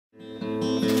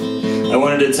I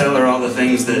wanted to tell her all the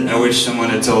things that I wish someone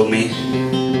had told me.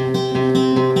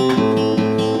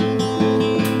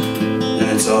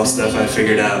 And it's all stuff I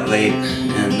figured out late,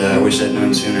 and I wish I'd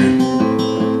known sooner.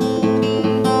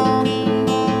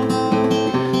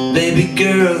 Baby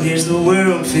girl, here's the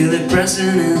world, feel it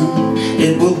pressing in.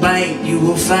 It will bite, you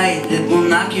will fight, it will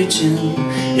knock your chin.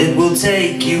 It will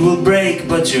take, you will break,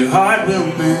 but your heart will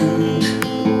mend.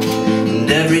 And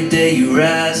every day you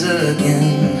rise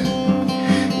again.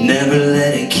 Never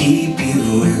let it keep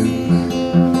you in,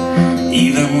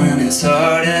 even when it's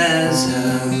hard as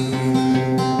hell.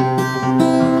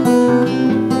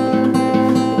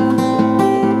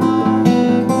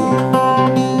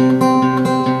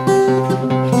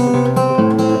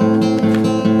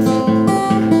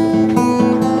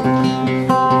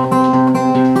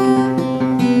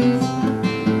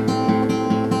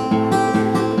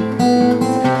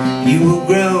 You will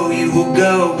grow, you will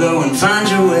go and find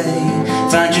your way.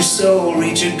 Find your soul,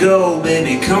 reach your goal,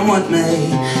 baby, come what may.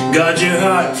 Guard your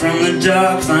heart from the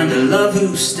dark, find a love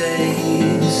who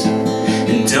stays.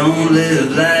 And don't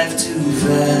live life too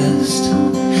fast.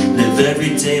 Live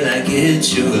every day like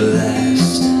it's your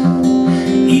last,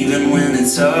 even when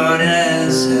it's hard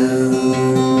as hell.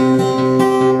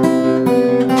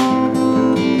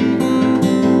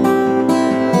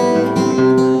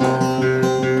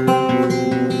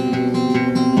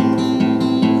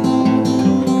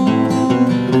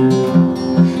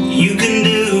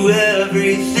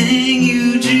 Everything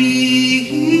you dream.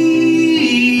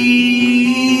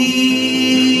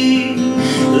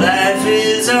 Life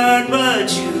is hard, but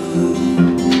you,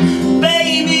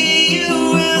 baby, you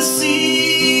will see.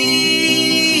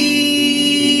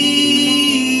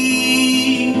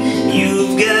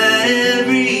 You've got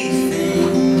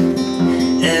everything,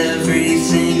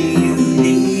 everything you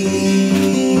need.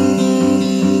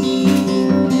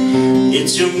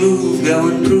 It's your move, go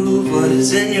and prove what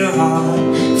is in your heart.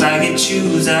 If I could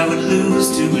choose, I would lose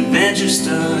to adventure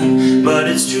start. But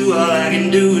it's true, all I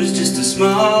can do is just a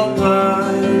small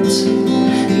part.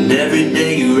 And every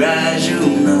day you rise,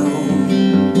 you'll know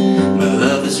my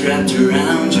love is wrapped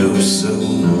around your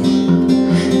soul.